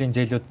олон төрлийн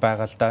зээлүүд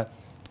байгаа л да.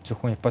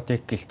 Зөвхөн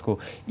ипотек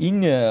гэлтгүй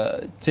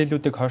энэ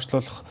зээлүүдийг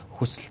хойшлуулах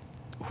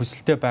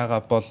хүсэлтэй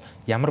байгаа бол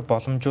ямар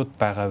боломжууд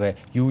байгаа вэ?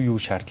 Юу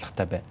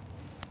шаардлагатай вэ?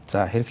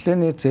 За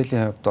хэрэглээний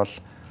зээлийн хувьд бол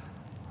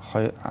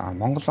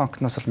Монгол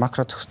банкнаас л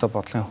макро зохистой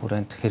бодлогын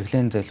хүрээнд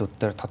хэрэглээний зээлүүд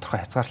дээр тодорхой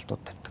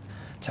хязгаарлалтууд тавьдаг.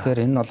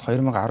 Тэгэхээр энэ бол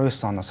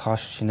 2019 оноос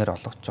хойш шинээр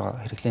олгож байгаа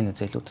хэрэглээний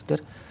зээлүүд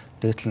дээр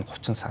дээдл нь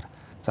 30 сар.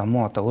 За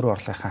мөн одоо өр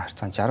орлогынхаа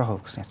харьцаанд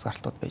 60% гэсэн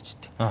хязгаарлалтууд байж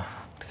дээ.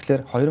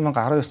 Тэгэхээр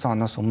 2019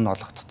 оноос өмнө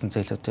олгогдсон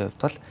зээлүүдийн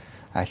хувьд бол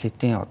аль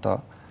хэдийн одоо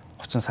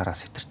 30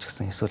 сараас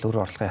хэтэрчихсэн эсвэл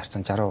өр орлогын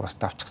харьцаанд 60%-аас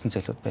давчихсан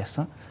зээлүүд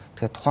байсан.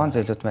 Тэгэхээр тухайн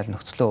зээлүүд мэл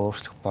нөхцөлөө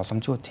өөрчлөх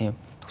боломжгүй тийм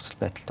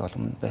нөхцөл байдалтай бол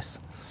өмнө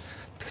байсан.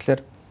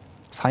 Тэгэхээр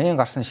саяын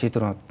гарсан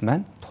шийдвэрүүд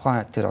маань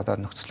тухайн тэр одоо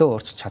нөхцөлөө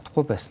өөрчилж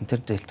чадахгүй байсан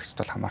тэр зээлдэгчд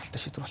бол хамааралтай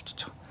шийдвэр болчихж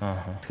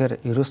байгаа. Тэгэхээр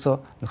ерөөсөө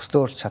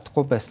нөхцөлөө өөрчилж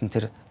чадахгүй байсан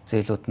тэр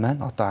зээлүүд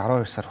маань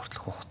одоо 12 сар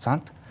хүртэлх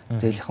хугацаанд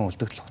зээлийнхэн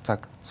үлдэгдэл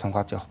хугацааг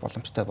сунгаад явах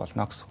боломжтой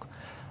болно гэсэн үг.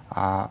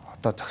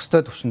 Одоо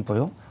зохистой түвшинд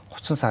буюу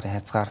 30 сарын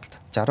хязгаарлалт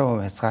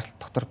 60% хязгаарлалт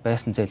дотор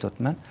байсан зээлүүд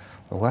маань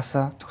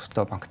угаасаа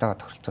төгслөө банктайгаа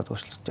тохиролцоод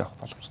өөрчлөлт явах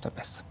боломжтой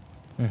байсан.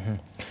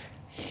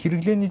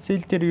 Хэрэглээний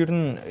зээл дээр ер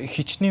нь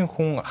хичнээн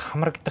хүн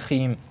хамрагдах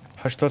ийм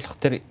хойшлуулах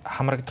дээр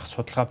хамрагдах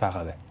судалгаа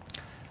байгаа вэ?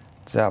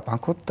 За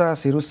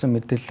банкудаас ирүүлсэн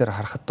мэдээллээр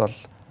харахад бол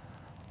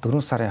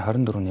 4 сарын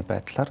 24-ний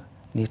байдлаар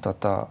нийт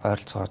одоо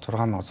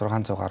ойролцоогоор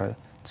 6600 гаруй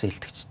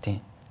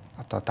зээлдэгчдийн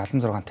одоо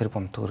 76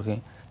 тэрбум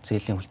төгрөгийн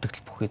зээлийн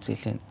үлдэгдэл бүхий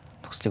зээлийн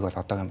төгслийг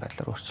бол одоогийн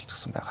байдлаар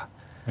өөрчилчихсэн байгаа.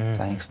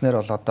 За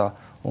ингэснээр бол одоо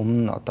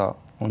өмнө нь одоо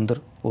өндөр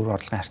өр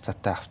орлогын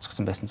харьцаатай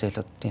авчихсан байсан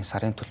зээлүүдийн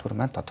сарын төлбөр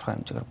маань тодорхой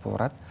хэмжээгээр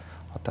буураад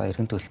одоо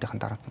иргэн төлөлтийн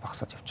дарамт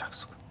багасаад явж байгаа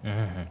гэсэн үг.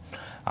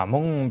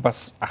 Мөн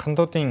бас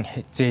ахмадуудын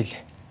зээл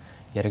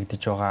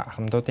яригдж байгаа.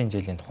 Ахмадуудын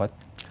зээлийн тухайд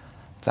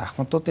за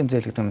ахмадуудын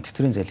зээл гэдэг нь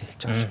тэтгэврийн зээлийг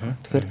хэлж байгаа шүү.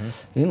 Тэгэхээр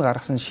энэ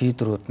гаргасан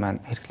шийдвэрүүд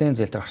маань хэрэглээний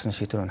зээл дээр гарсан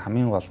шийдвэр нь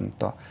хамгийн гол нь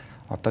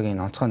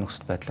одоогийн онцгой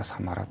нөхцөл байдлаас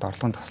хамаарат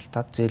орлогын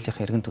тасалтад зээлийн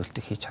иргэн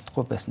төлөлтийг хийж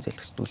чадахгүй байсан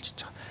зээлэгчд үйлчилж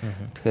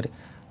байгаа. Тэгэхээр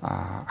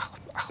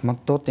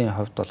ахмадуудын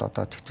хувьд бол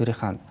одоо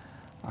тэтгэврийнхаа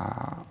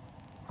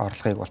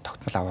орлогыг бол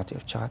тогтмол аваад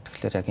явж байгаа.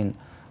 Тэгэхээр яг энэ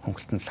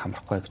хөнгөлтөнд л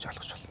хамрахгүй гэж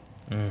ойлгож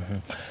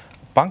байна.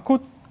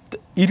 Банкуд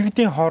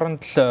иргэдийн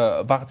хооронд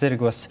л бага зэрэг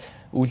бас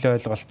үл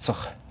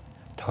ойлголцох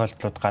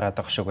тохиолдлууд гараад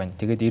байгаа шиг байна.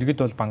 Тэгээд иргэд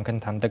бол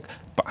банкнд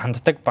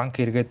ханддаг банк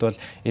иргэд бол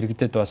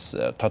иргэдэд бас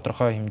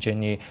тодорхой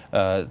хэмжээний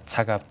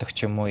цаг авдаг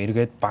ч юм уу.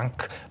 Иргэд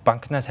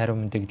банкнаас хариу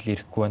мэдээлэл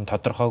ирэхгүй байна,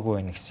 тодорхойгүй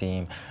байна гэсэн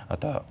ийм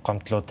одоо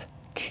гомдлууд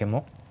гэх юм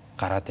уу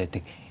гараад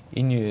байдаг.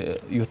 Энэ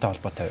юутай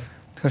холбоотой вэ?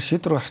 Тэгэхээр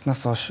шийдвэр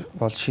гарснаас хойш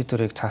бол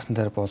шийдвэрийг цаасан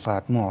дээр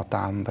буулгаад мөн одоо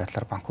ам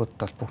байдлаар банкудад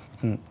бол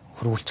бүгд нь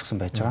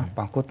хөрвүүлчихсэн байж байгаа.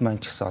 Банкуд маань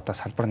ч гэсэн одоо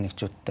салбар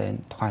нэгжүүдтэй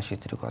энэ тухайн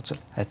шийдвэрийг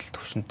ажил адил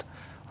төвшөнд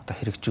одоо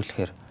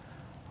хэрэгжүүлэхээр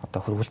одоо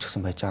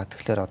хөрвүүлчихсэн байж байгаа.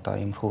 Тэгэхээр одоо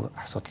иймэрхүү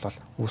асуудал бол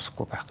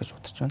үүсэхгүй байх гэж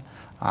бодож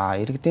байна.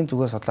 Иргэдийн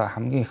зүгээс одоо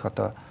хамгийн их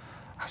одоо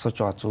асууж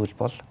байгаа зүйл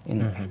бол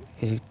энэ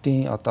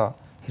иргэдийн одоо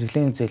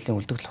хэрэглээний зээлийн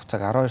үлдэгдэл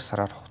хугацааг 12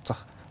 сараар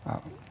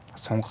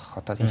сунгах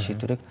одоо энэ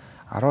шийдвэрийг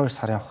 12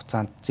 сарын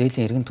хугацаанд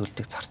зээлийн иргэн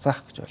төлөлтийг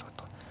зарцаах гэж ойлгоод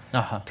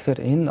байна. Тэгэхээр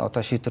энэ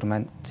одоо шийдвэр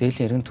маань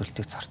зээлийн иргэн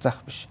төлөлтийг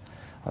зарцаах биш.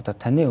 Одоо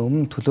таны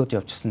өмнө төлөөд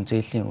явжсэн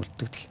зээлийн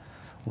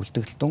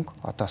үлдэгдэл дүнг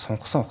одоо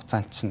сунгасан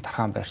хугацаанд чинь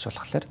дархан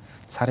байршуулахлаар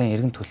сарын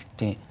иргэн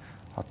төлөлтийн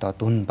одоо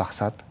дүн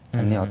багасаад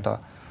таны одоо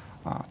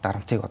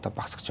дарамтыг одоо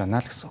багасгаж байна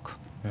л гэсэн үг.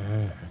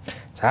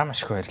 За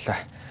маш их баярлалаа.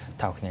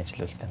 Та бүхний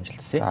ажил үйлс дамжуулт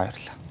хүсье. За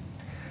баярлалаа.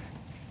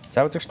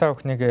 За үзэгч та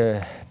бүхнийг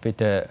бид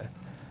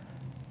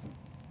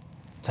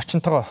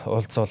зочинтойгоо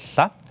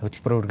уулзууллаа.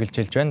 Хөтөлбөр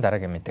үргэлжилж байна.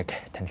 Дараагийн мэдээг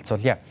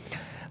танилцуулъя.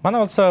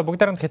 Манай улс бүгд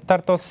найрамд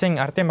Хятад улсын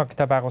Ардын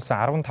банктай байгуулсан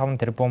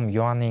 15 тэрбум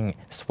юанийн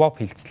swap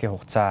хилцлийн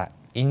хугацаа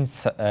энэ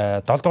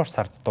 7 дугаар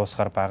сард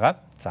дуусгаар байгаа.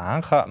 За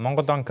анх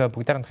Монгол банк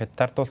бүгд найрамд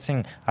Хятад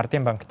улсын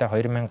Ардын банктай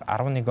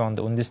 2011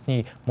 онд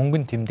үндэсний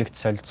мөнгөнд тэмдэгт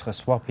солилцох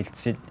swap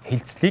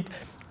хилцлийг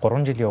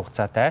 3 жилийн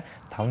хугацаатай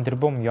 5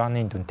 тэрбум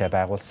юанийн дүнтэй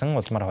байгуулсан.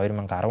 Улмаар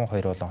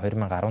 2012 болон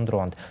 2014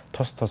 онд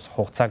тус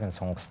хугацааг нь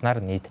сунгаснаар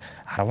нийт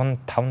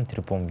 15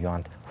 тэрбум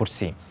юанд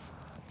хүрсэн юм.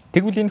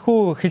 Тэгвэл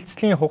энэхүү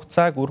хилцлийн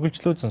хугацааг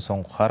үргэлжлүүлсэн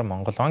сунгахаар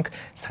Монгол банк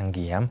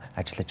сангийн яам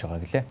ажиллаж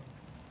байгаа гэлээ.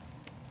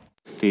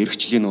 Тэгээ эрх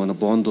жилийн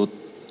нөгөө бондууд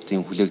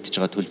байгууллагуудын хүлээгдэж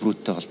байгаа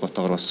төлбөрүүдтэй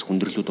холбоотойгоор бас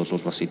хүндрэлүүд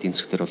бол бас эдийн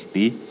засгтэр бол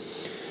бий.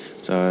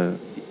 За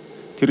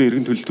тэр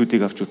эргэн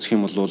төлөлтүүдийг авч үзэх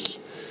юм бол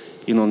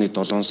энэ оны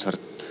 7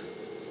 сард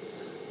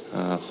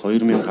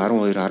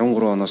 2012-13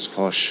 оноос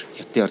хойш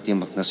Хятадын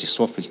ардын банкнаас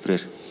swap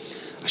хэлбэрээр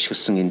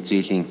ашигласан энэ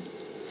зээлийн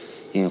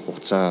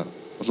хугацаа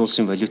олон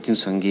улсын валютын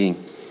сангийн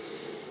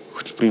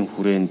хөтөлбөрийн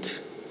хүрээнд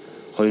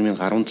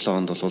 2017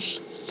 онд бол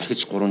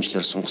дахиж 3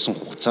 жилээр сунгасан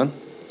хугацаа нь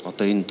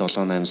одоо энэ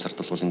 7-8 сард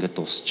бол ингээд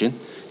дуусж байна.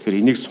 Тэгэхээр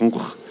энийг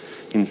сунгах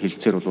энэ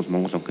хилцээр бол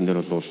Монгол банкн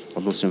дээр бол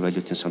олон улсын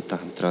валютын сантай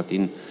хамтраад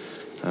энэ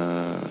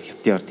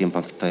Хятадын ардын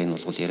банктай энэ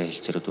бол яриа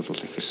хилцээрүүд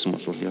бол эхэлсэн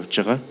бол явж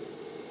байгаа.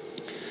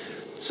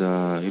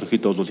 За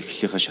ерөнхийдөө бол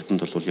эхлэлийнхаа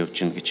шатанд бол явж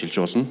гин гэж хэлж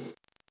болно.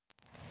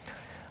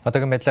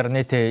 Одоогийн байдлаар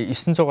нийт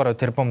 900 гаруй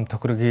тэрбум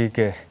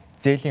төгрөгийг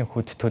зээлийн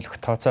хүд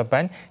төлөх тооцоо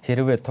байна.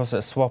 Хэрвээ тус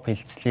swap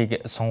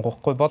хилцлийг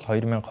сонгохгүй бол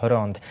 2020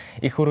 онд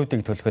их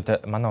өрөөдийг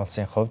төлөхөд манай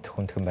улсын хувьд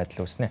хүндхэн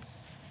байдал үүснэ.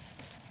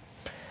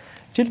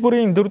 Жил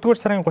бүрийн 4-р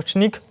сарын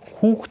 31-нд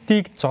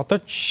хүүхдийг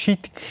зодож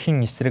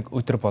шийтгэхийн эсрэг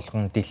өдөр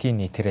болгон дэлхийн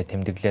нийтээрээ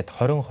тэмдэглээд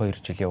 22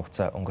 жилийн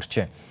хугацаа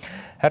өнгөрчээ.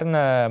 Харин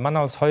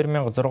манай улс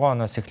 2006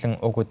 оноос эхлэн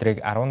уг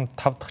өдрийг 15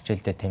 дахь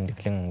жилдээ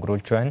тэмдэглэн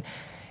өнгөрүүлж байна.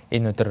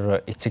 Энэ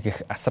өдөр эцэг эх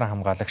асран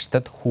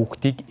хамгаалагчдад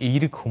хүүхдийг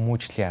эерэг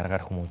хүмүүжлийн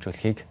аргаар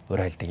хүмүүжүүлэхийг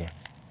уриалдаг юм.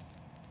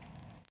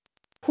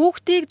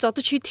 Хүүхдийг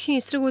зодож шийтгэхийн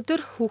эсрэг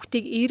өдөр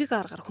хүүхдийг эерэг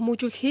аргаар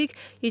хүмүүжүүлэхийг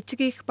эцэг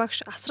эх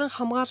багш асран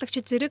хамгаалагч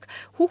зэрэг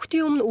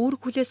хүүхдийн өмнө үүрэг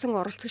хүлээсэн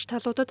оролцогч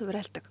талуудад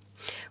уриалдаг.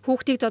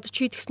 Хүүхдийг зодож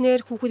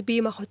шийтгэснээр хүүхэд бие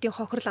махбодын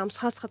хохирол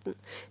амсгаас гадна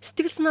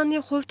сэтгэл санааны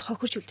хувьд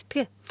хохирж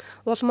үлддэг.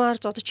 Улмаар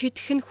зодож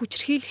шийтгэх нь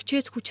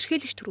хүчирхийлэгчээс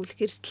хүчирхийлэгч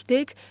төрүүлэх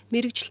эрсдэлтэйг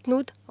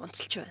мэрэгжилтнүүд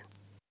онцолж байна.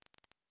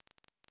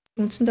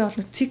 Үндсэндээ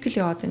бол цикл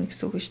яваад байна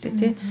гэсэн үг шүү дээ,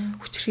 тий.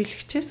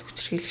 Хүчирхийлэгчээс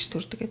хүчирхийлэгч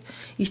төрдөг гэдэг.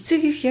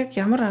 Эцэг их яг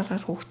ямар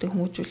аргаар хүүхдэд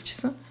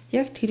хүмүүжүүлчихсэн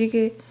яг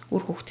тэрийгэ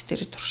үр хүүхд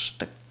дээр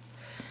туршдаг.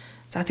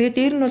 За тэгээд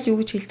дээр нь бол юу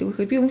гэж хэлдэг вэ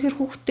гэхээр би үнэхээр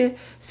хүүхдтэй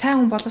сайн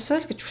хүн болосоо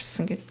л гэж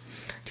хүссэн гэв.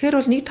 Тэгэхээр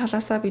бол нэг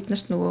талаасаа бид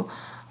нарт нөгөө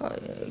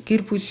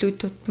гэр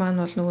бүлүүд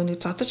маань бол нөгөө нэг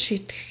зодож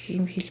шийдэх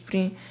юм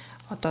хэлбэрийн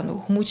одоо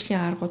нөгөө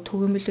хүмүүжлийн аргууд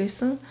төгөөмөл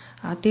байсан.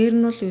 А дээр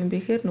нь бол юу юм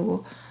бэ гэхээр нөгөө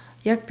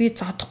яг би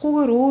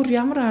зодохгүйгээр өөр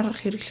ямар арга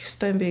хэрэглэх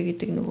ёстой юм бэ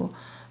гэдэг нөгөө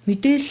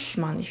мэдээлэл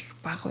маань их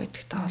бага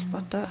байдагтай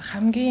холбоотой.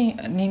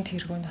 Хамгийн нийт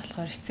хэрэгүнд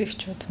болохоор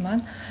эцэгчүүд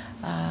маань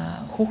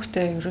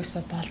хүүхдээ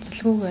ерөөсөө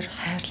болцолгүйгээр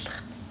хайрлах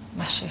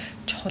маш их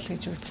чухал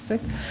гэж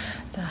үздэг.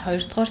 За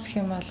хоёрдугаар гэх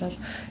юм бол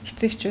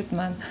эцэгчүүд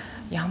маань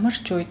ямар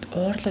ч үед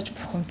уурлаж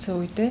бухимдсан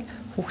үедээ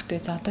хүүхдээ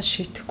зодож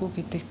шийтгэхгүй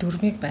гэдэг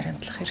дүрмийг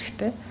баримтлах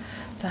хэрэгтэй.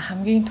 За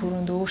хамгийн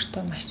түрүүнд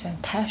өөртөө маш сайн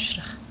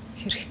тайвшрах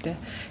хэрэгтэй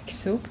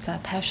гэсэн үг. За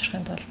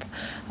тайвшрахын тулд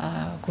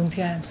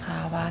гүнзгий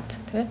амьсгаа аваад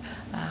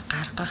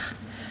гаргах.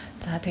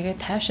 За тэгээд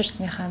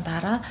тайвширсныхаа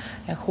дараа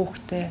яг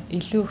хүүхдээ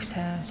илүү их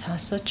сайн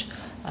сонсож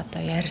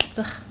одоо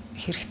ярилцах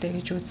хэрэгтэй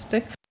гэж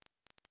үздэг.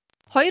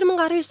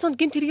 2019 онд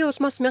гэмт хэргийн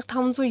улмаас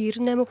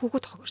 1598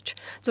 хүүхэд хогорч,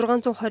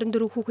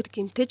 624 хүүхэд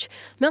гэмтэж,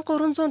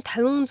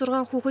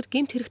 1356 хүүхэд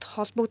гэмт хэрэгт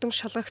холбогдсон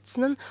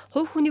шалгагдсан нь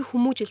хувь хүний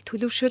хүмүүжил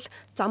төлөвшил,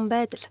 зам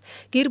байдал,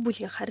 гэр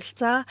бүлийн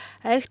харилцаа,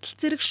 архитал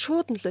зэрэг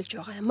шууд нөлөөлж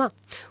байгаа юм а.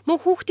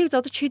 Мөн хүүхдийг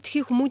зодож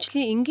шийдэхийг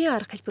хүмүүжлийн энгийн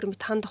арга хэлбэр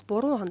мэт хандах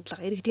буруу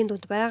хандлага иргэдийн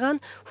дунд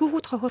байгаа нь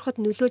хүүхэд хохироход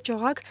нөлөөж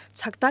байгааг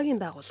цагдаагийн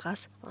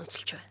байгууллагаас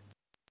онцолж байна.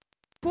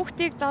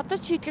 Хүүхдийг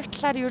зодож шийтгэх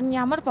талаар юу нь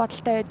ямар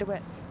бодолтой байдаг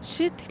вэ?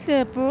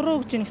 Шийтгэлээ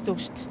буруу гэж нэгс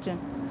үг шүү дээ.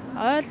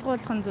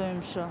 Ойлгуулах нь зөв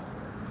юм шүү.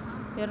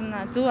 Ер нь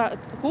зөв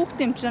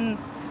хүүхдийн чинь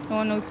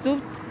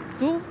нөгөө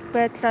зөв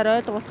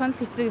байдлаар ойлгуулах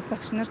нь эцэг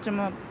багш нар ч юм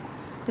уу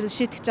тэр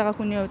шийтгэж байгаа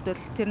хүний хувьд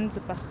бол тэр нь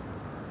зөв байх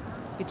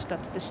гэж л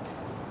боддог шүү дээ.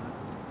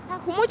 Та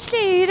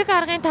хүмүүжлийн эерэг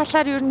аргын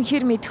талаар юу нь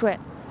хэр мэдэх вэ?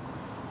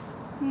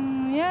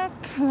 Яг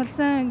бол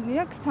сайн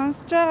яг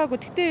сонсож байгаагүй.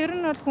 Гэхдээ ер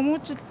нь бол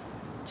хүмүүжил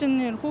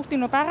чинь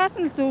хүүхдийн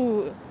багаас нь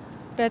зөв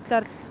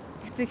байдлаар л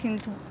эцэг хин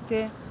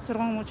тий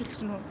сургууль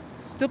хүмүүжүүлэх нь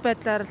зөв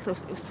байдлаар л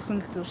өсөх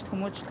нь зөв шүү дээ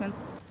хүмүүжүүлэх нь.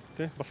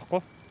 Тий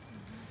болохгүй.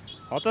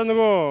 Одоо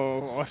нөгөө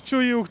орчин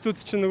үеийн хүүхдүүд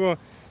чинь нөгөө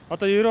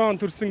одоо 90 он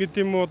төрсэн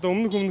гэдэг юм уу одоо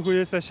өмнөх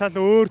үеэсээ шал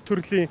өөр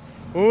төрлийн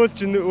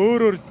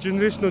өөр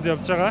генерашнууд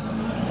явж байгаа.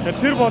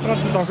 Тэр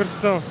болгонд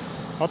тохирсон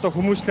одоо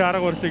хүмүүжлийн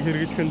арга барилыг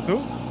хэрэглэх нь зөв.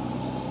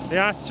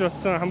 Яаж ч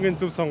утсан хамгийн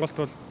зөв сонголт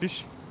бол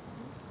биш.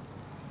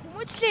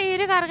 Хүмүүжлийн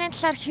эерэг аргын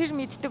талаар хэр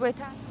мэддэг вэ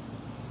та?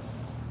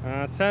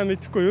 Сайн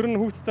мэдэхгүй. Ер нь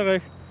хүүхдтэйгээ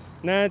их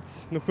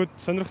найз нөхөд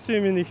сонирхсан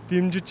юм их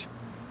дэмжиж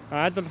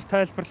аль болох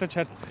тайлбарлаж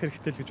харьцах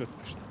хэрэгтэй л гэж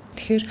боддог шүү дээ.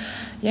 Тэгэхээр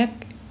яг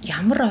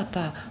ямар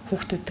одоо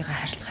хүүхдүүдтэйгээ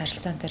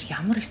харилцаан дээр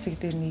ямар хэсэг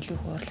дээр нь илүү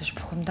их уурлаж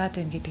бухимдаад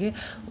байна гэдгээ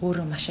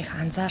өөрөө маш их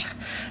анзаарах.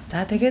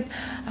 За тэгээд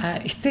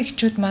эцэг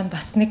эхчүүд маань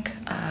бас нэг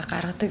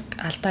гаргадаг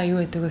алдаа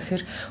юу байдаг вэ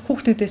гэхээр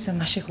хүүхдүүдээс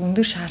маш их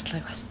өндөр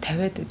шаардлагыг бас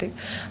тавиад байдаг.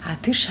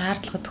 Тэр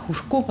шаардлагад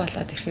хүрэхгүй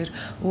болоод ирэхээр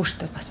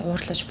өөртөө бас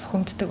уурлаж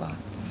бухимддаг байна.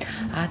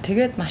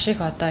 Тэгээд маш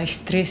их одоо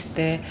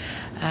стресстэй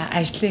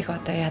ажлыг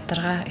одоо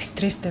ядаргаа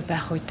стресстэй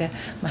байх үедээ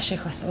маш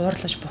их бас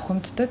уурлаж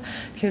бухимддаг.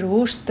 Тэгэхээр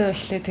өөртөө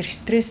эхлээд тэр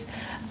стресс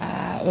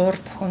уур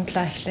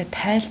бухимдлаа эхлээд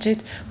тайлж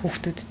ид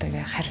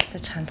хүүхдүүдтэйгээ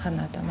харилцаж хандах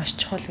нь одоо маш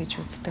чухал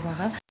гэж үздэг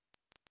байгаа.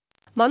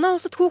 Манай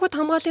улсад хүүхэд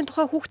хамгааллын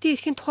тухай хүүхдийн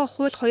эрхийн тухай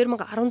хууль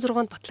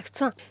 2016-нд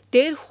батлагдсан.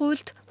 Дээрх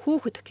хуульд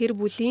хүүхэд гэр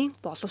бүлийн,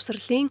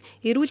 боловсролын,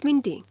 эрүүл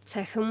мэндийн,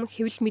 цахим,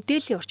 хэвлэл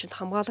мэдээллийн орчинд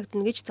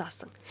хамгаалагдана гэж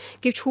заасан.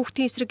 Гэвч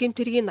хүүхдийн эсрэг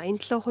гэмт хэргийн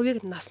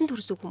 87%-ийг насан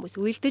турш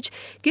хүмүүс үйлдэж,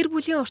 гэр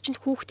бүлийн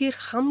орчинд хүүхдийн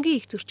хамгийн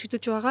их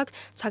зөрчигдөж байгааг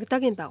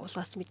цагдаагийн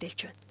байгууллагаас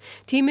мэдээлж байна.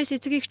 Тиймээс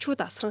эцэг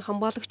эхчүүд, асран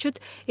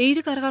хамгаалагчид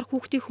эерэг аргаар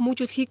хүүхдийг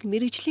хүмүүжүүлэхийг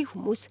мэргэжлийн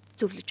хүмүүс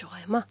зөвлөж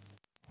байгаа юм а.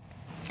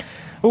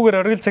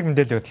 Үүгээр оргил цаг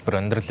мэдээллийн хөтөлбөр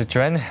өндөрлөж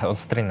байна.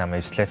 Улс төрийн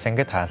намын эвслээс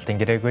ангид хаалтын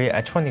гэрээгүй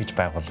аж ахуй нэгж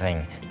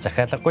байгууллагын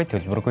захиалгагүй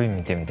төлбөргүй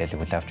мэдээлэл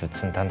хүлээн авч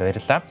үзсэн танд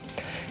баярлалаа.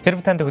 Хэрв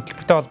танд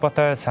хөтөлбөртэй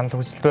холбоотой санал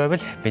хүсэлт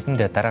байвал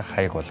бидэнд дараах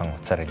хаяг болон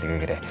утсаар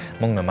илгээгээрэй.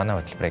 Мөн манай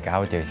хөтөлбөрийг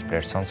аудио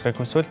хэлбэрээр сонсохыг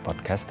хүсвэл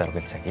подкаст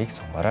оргил цагийг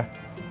сонгоорой.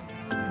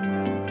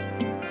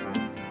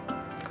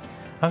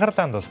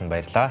 Анхаарлаа хандуулсанд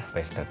баярлалаа.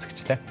 Баяртай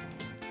үзэгчдээ.